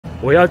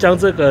我要将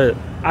这个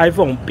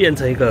iPhone 变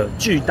成一个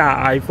巨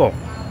大 iPhone。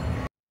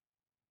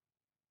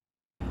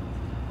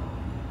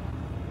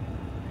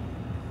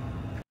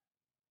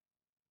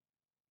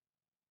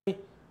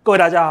各位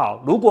大家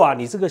好，如果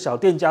你是个小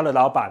店家的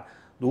老板，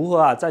如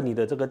何在你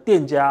的这个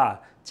店家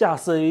架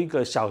设一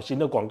个小型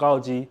的广告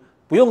机，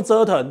不用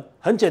折腾，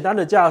很简单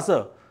的架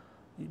设，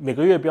每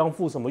个月不用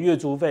付什么月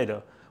租费的。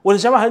我的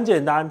想法很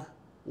简单，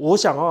我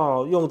想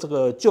要用这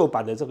个旧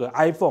版的这个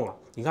iPhone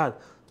你看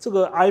这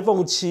个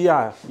iPhone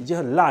 7已经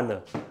很烂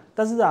了，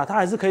但是它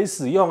还是可以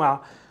使用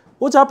啊。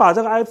我只要把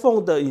这个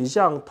iPhone 的影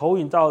像投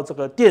影到这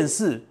个电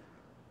视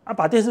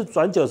把电视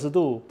转90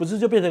度，不是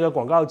就变成一个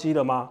广告机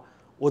了吗？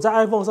我在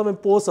iPhone 上面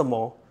播什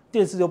么，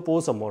电视就播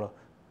什么了，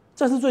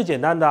这是最简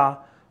单的啊，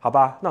好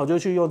吧？那我就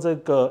去用这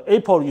个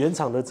Apple 原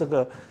厂的这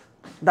个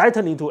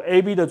Lightning to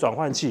AV 的转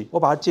换器，我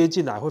把它接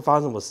进来，会发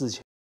生什么事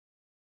情？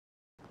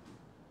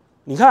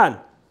你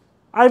看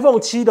iPhone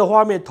 7的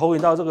画面投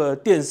影到这个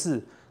电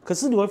视，可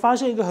是你会发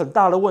现一个很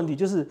大的问题，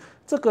就是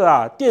这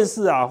个电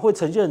视会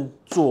呈现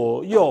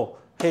左右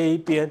黑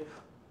边，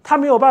它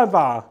没有办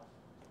法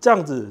这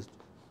样子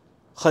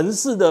横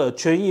式的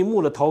全萤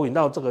幕的投影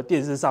到这个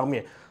电视上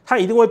面。它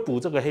一定会补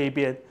这个黑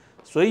边，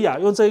所以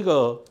用这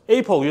个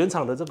Apple 原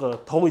厂的这个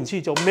投影器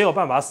就没有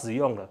办法使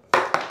用了。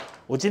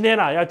我今天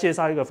要介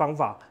绍一个方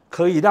法，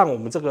可以让我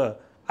们这个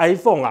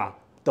iPhone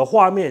的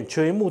画面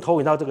全萤幕投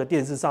影到这个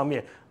电视上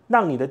面，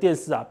让你的电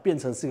视变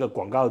成是一个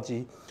广告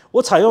机。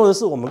我采用的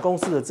是我们公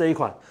司的这一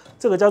款，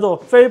这个叫做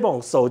飞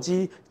猛手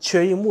机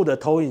全萤幕的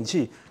投影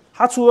器。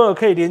它除了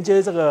可以连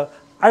接这个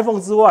iPhone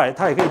之外，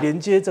它也可以连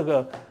接这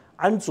个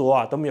安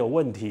卓都没有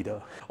问题的。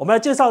我们来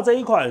介绍这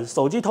一款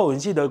手机投影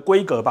器的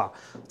规格吧。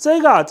这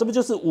个这不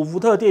就是5伏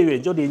特电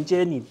源，就连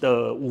接你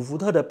的5伏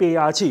特的变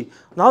压器，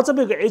然后这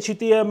边有个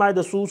HDMI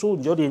的输出，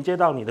你就连接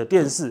到你的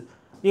电视。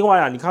另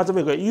外你看这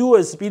边有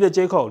个 USB 的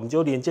接口，你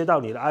就连接到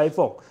你的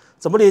iPhone。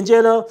怎么连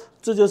接呢？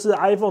这就是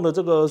iPhone 的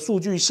这个数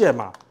据线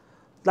嘛。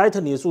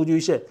Lightning 的数据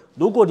线，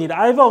如果你的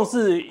iPhone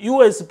是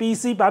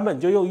USB-C 版本，你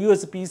就用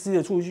USB-C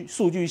的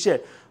数据线；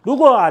如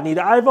果你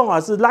的 iPhone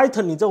是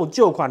Lightning 这种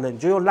旧款的，你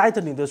就用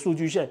Lightning 的数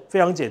据线，非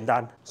常简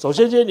单。首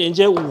先连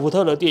接5伏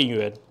特的电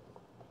源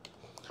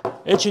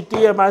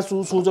 ，HDMI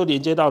输出就连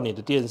接到你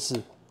的电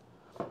视，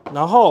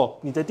然后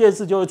你的电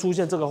视就会出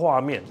现这个画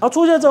面。然后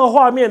出现这个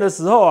画面的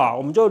时候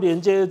我们就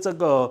连接这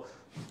个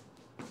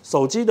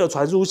手机的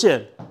传输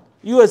线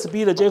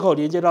 ，USB 的接口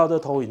连接到这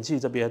投影器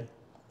这边。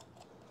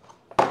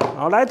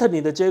然后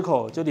Lightning 的接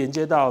口就连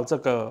接到这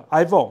个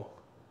iPhone，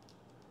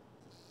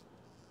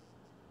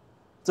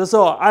 这时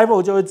候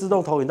iPhone 就会自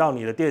动投影到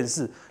你的电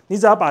视，你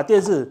只要把电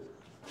视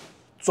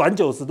转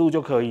90度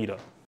就可以了。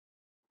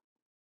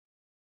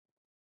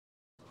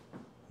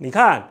你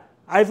看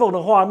iPhone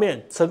的画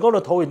面成功的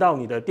投影到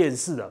你的电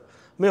视了，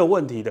没有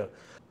问题的。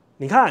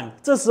你看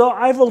这时候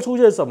iPhone 出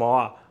现什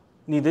么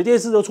你的电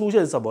视就出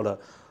现什么了。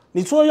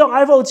你除了用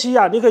iPhone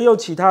 7你可以用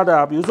其他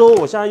的比如说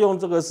我现在用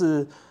这个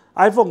是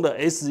iPhone 的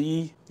SE，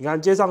 你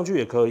看接上去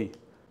也可以，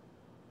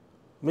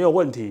没有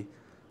问题。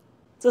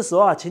这时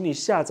候请你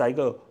下载一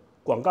个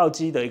广告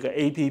机的一个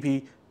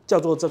APP， 叫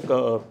做这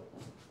个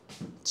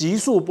极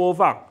速播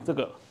放。这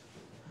个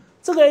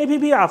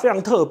APP非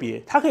常特别，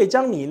它可以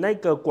将你那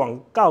个广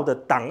告的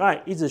档案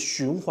一直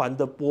循环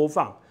的播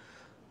放。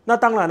那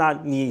当然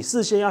你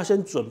事先要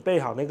先准备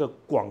好那个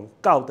广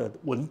告的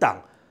文档，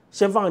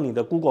先放在你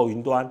的 Google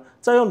云端，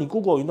再用你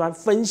Google 云端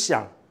分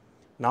享，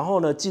然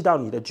后寄到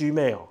你的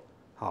Gmail。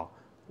好，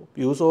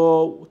比如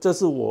说这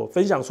是我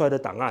分享出来的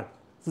档案，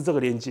是这个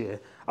连接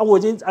我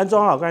已经安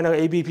装好刚才那个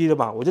APP 了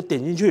嘛，我就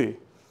点进去，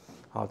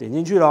好，点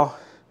进去咯，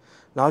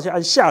然后去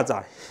按下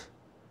载。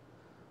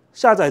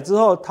下载之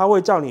后，它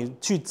会叫你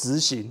去执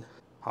行。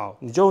好，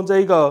你就用这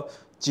一个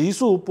极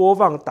速播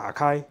放打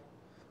开，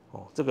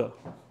这个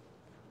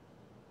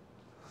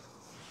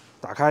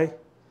打开，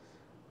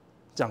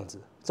这样子，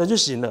这就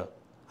行了。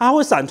它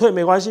会闪退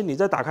没关系，你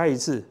再打开一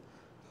次。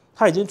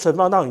它已经存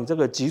放到你这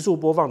个极速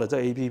播放的这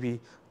个 APP，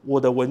 我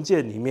的文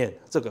件里面，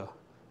这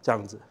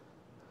样子，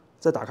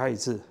再打开一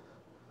次，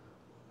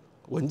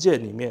文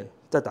件里面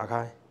再打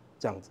开，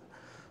这样子。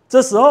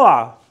这时候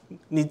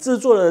你制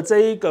作的这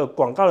一个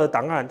广告的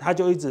档案，它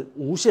就一直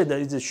无限的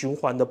一直循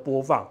环的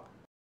播放。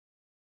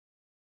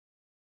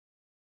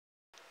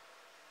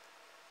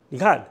你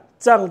看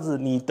这样子，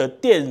你的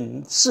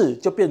电视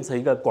就变成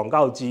一个广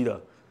告机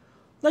了。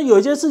那有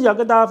一件事情要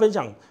跟大家分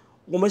享，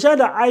我们现在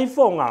的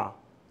iPhone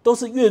都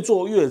是越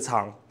做越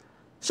长，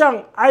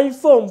像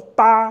iPhone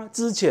 8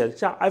之前，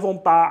像 iPhone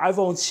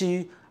 8、iPhone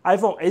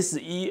 7、iPhone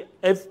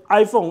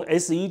SE、iPhone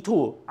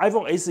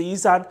SE2、iPhone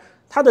SE3，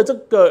 它的这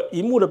个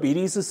萤幕的比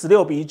例是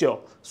16:9，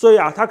所以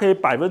它可以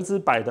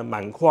100%的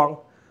满框。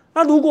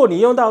那如果你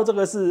用到这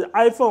个是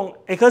iPhone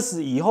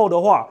X 以后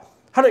的话，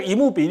它的萤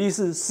幕比例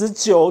是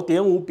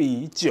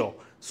19.5:9，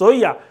所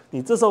以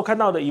你这时候看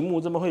到的萤幕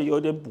这边会有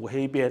点补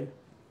黑边。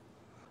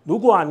如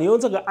果你用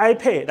这个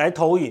iPad 来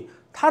投影，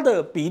它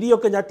的比例又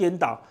更加颠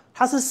倒，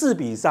它是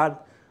4:3。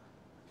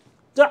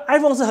这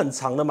iPhone 是很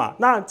长的嘛，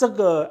那这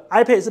个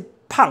iPad 是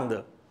胖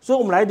的，所以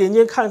我们来连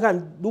接看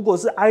看，如果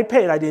是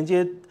iPad 来连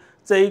接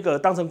这一个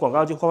当成广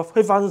告机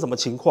会发生什么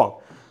情况？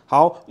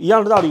好，一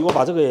样的道理，我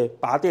把这个也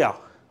拔掉，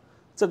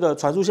这个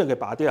传输线给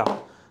拔掉，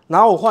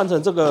然后我换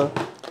成这个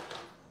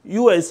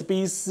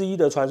USB-C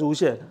的传输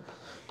线，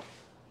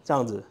这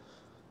样子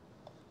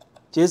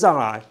接上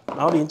来，然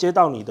后连接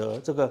到你的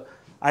这个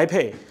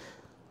iPad。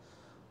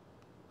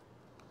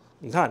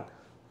你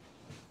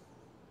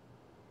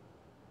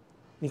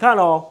看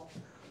哦，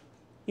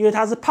因为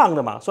它是胖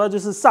的嘛，所以就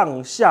是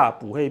上下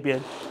补黑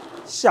边，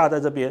下在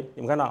这边，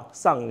有没有看到？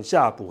上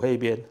下补黑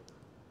边，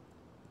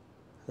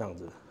这样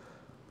子。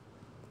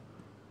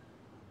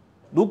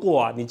如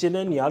果啊，你今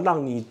天你要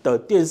让你的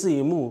电视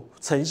萤幕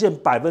呈现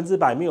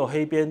100%没有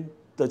黑边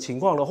的情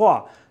况的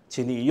话，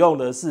请你用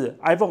的是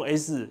iPhone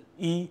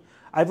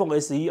SE、iPhone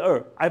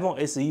SE2、iPhone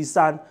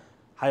SE3，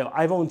还有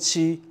iPhone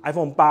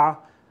 7、iPhone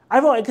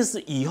 8。iPhone X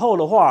以后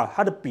的话，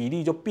它的比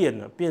例就变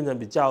了，变成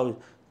比较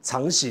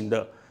长形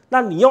的。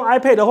那你用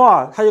iPad 的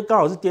话，它就刚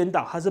好是颠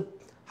倒，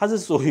它是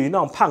属于那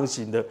种胖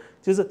型的，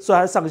就是所以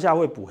它上下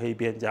会补黑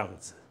边这样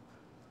子。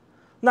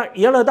那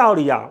一样的道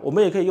理啊，我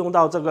们也可以用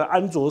到这个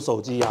安卓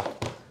手机啊。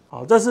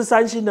好，这是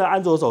三星的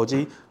安卓手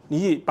机，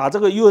你把这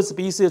个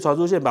USB-C 的传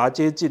输线把它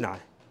接进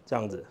来，这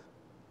样子，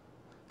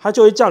它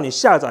就会叫你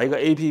下载一个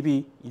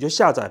APP， 你就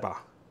下载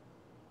吧。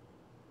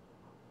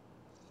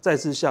再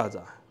次下载。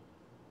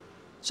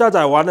下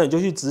载完了，你就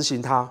去执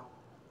行它，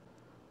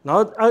然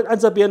后按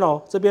这边哦，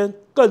这边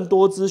更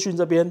多资讯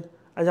这边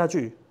按下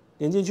去，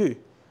连进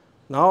去，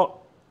然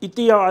后一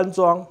定要安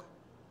装，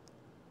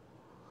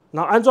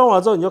然后安装完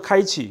之后你就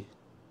开启，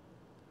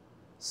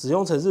使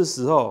用程式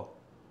时候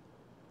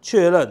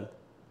确认，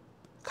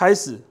开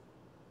始，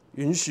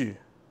允许，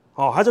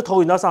哦，它就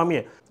投影到上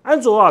面。安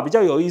卓啊比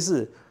较有意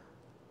思，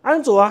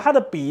安卓啊它的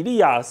比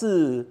例啊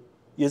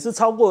也是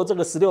超过这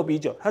个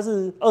16:9，它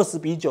是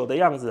20:9的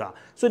样子啊，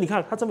所以你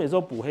看它这边有时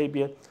候补黑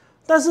边，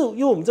但是因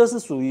为我们这是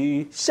属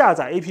于下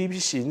载 APP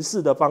形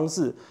式的方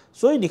式，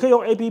所以你可以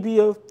用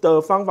APP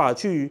的方法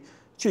去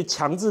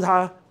强制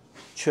它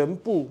全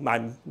部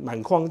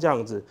满框这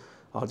样子，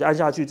好，就按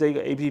下去这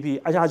个 APP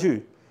按下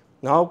去，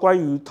然后关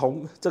于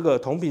这个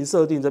同屏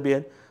设定这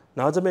边，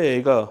然后这边有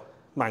一个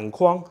满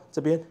框，这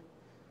边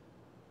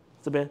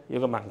有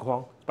个满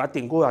框，把它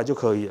点过来就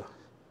可以了，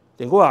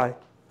点过来。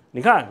你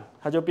看，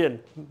它就变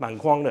满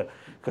框了。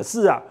可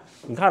是啊，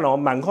你看哦，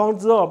满框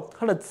之后，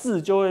它的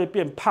字就会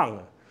变胖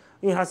了，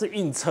因为它是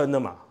硬撑的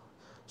嘛。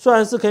虽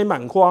然是可以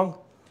满框，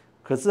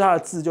可是它的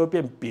字就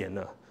变扁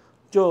了，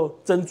就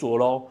斟酌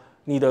咯。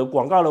你的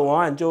广告的文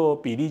案就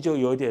比例就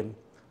有点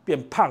变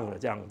胖了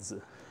这样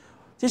子。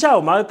接下来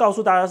我们要告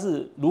诉大家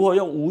是如何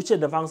用无线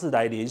的方式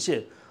来连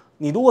线。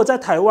你如果在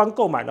台湾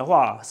购买的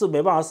话，是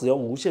没办法使用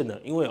无线的，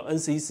因为有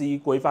NCC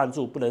规范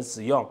住不能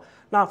使用。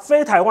那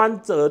非台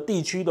湾这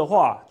地区的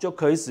话，就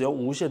可以使用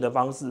无线的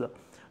方式了。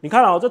你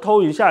看哦，这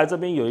投影下来这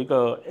边有一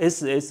个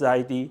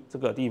SSID 这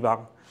个地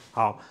方，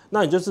好，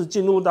那你就是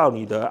进入到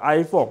你的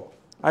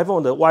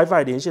iPhone 的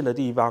WiFi 连线的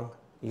地方。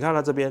你看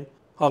到这边，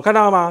好，看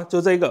到了吗？就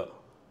这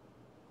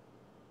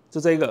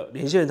个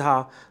连线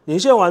它，连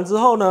线完之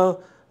后呢，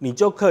你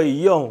就可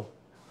以用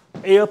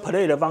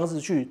AirPlay 的方式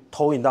去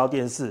投影到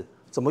电视。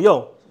怎么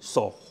用？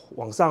手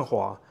往上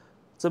滑，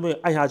这边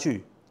按下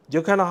去，你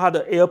就看到它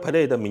的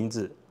AirPlay 的名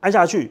字，按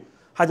下去，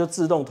它就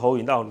自动投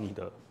影到你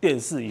的电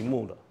视荧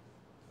幕了。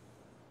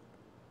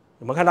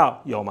有没有看到？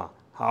有嘛？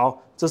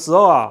好，这时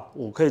候啊，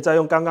我可以再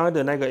用刚刚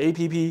的那个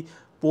APP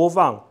播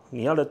放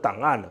你要的档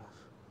案了。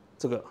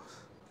这个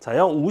采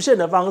用无线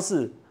的方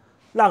式，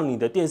让你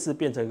的电视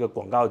变成一个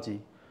广告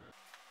机。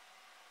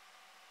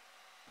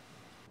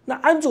那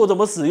安卓怎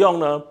么使用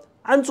呢？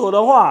安卓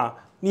的话，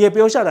你也不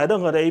用下载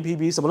任何的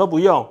APP， 什么都不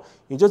用，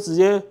你就直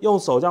接用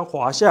手这样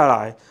滑下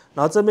来，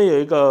然后这边有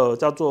一个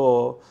叫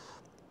做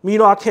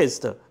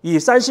Miracast， 以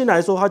三星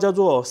来说，它叫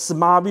做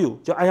Smart View，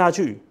 就按下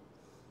去，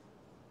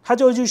它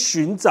就会去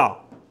寻找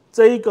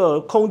这一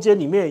个空间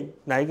里面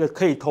哪一个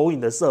可以投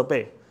影的设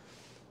备，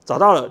找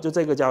到了就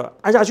这个叫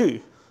按下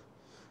去，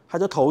它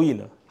就投影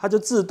了，它就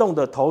自动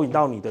的投影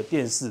到你的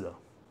电视了。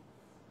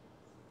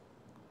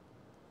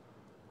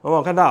有没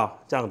有看到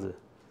这样子？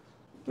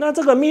那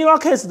这个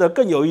Miracast 的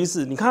更有意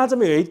思，你看它这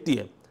边有一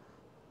点，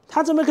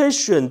它这边可以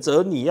选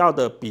择你要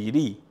的比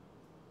例，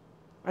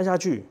按下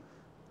去，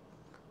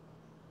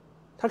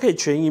它可以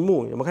全萤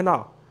幕，有没有看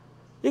到？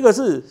一个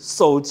是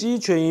手机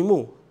全萤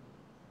幕，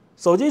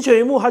手机全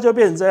萤幕它就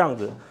变成这样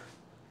子，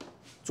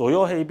左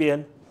右黑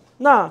边。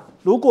那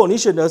如果你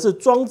选的是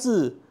装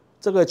置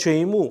这个全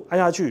萤幕，按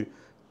下去，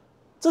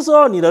这时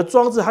候你的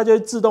装置它就会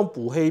自动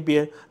补黑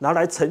边，然后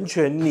来成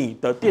全你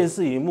的电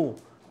视萤幕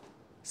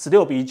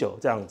16:9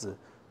这样子。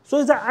所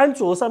以在安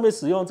卓上面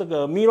使用这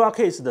个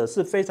Miracast 的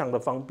是非常的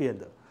方便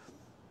的。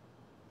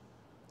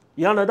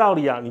一样的道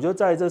理啊，你就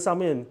在这上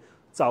面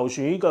找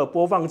寻一个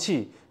播放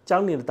器，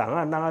将你的档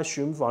案让它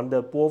循环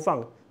的播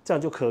放，这样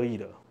就可以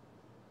了。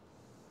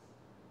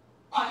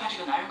快看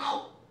这个男人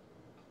口！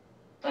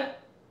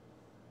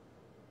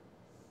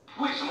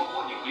为什么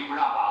我拧回不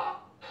让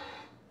拔？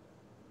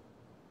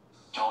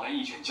找来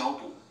一卷胶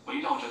布，围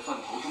绕着蒜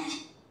头中间。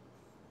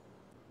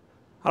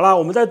好啦，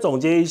我们再总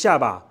结一下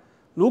吧。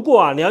如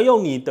果你要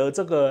用你的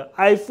这个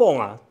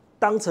iPhone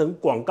当成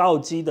广告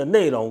机的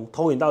内容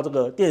投影到这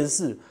个电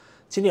视，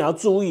请你要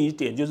注意一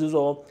点，就是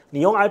说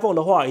你用 iPhone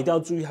的话，一定要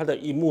注意它的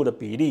萤幕的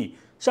比例。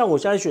像我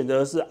现在选择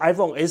的是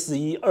iPhone SE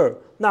 2，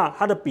那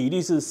它的比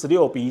例是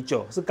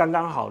16:9，是刚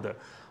刚好的。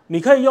你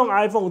可以用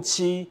iPhone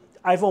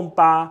 7、iPhone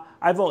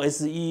 8、iPhone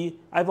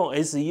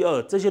SE、iPhone SE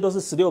 2，这些都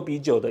是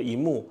16:9的萤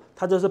幕，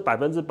它就是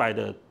100%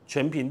的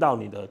全屏到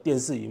你的电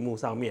视萤幕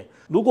上面。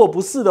如果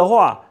不是的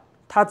话，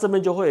它这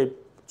边就会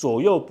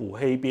左右补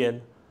黑边。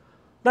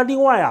那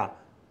另外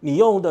你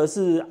用的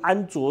是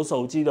安卓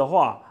手机的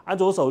话，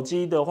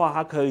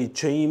它可以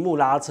全萤幕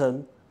拉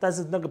伸，但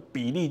是那个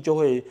比例就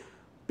会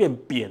变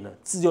扁了，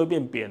字就会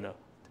变扁了。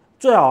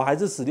最好还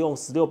是使用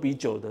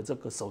16:9的这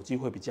个手机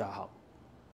会比较好。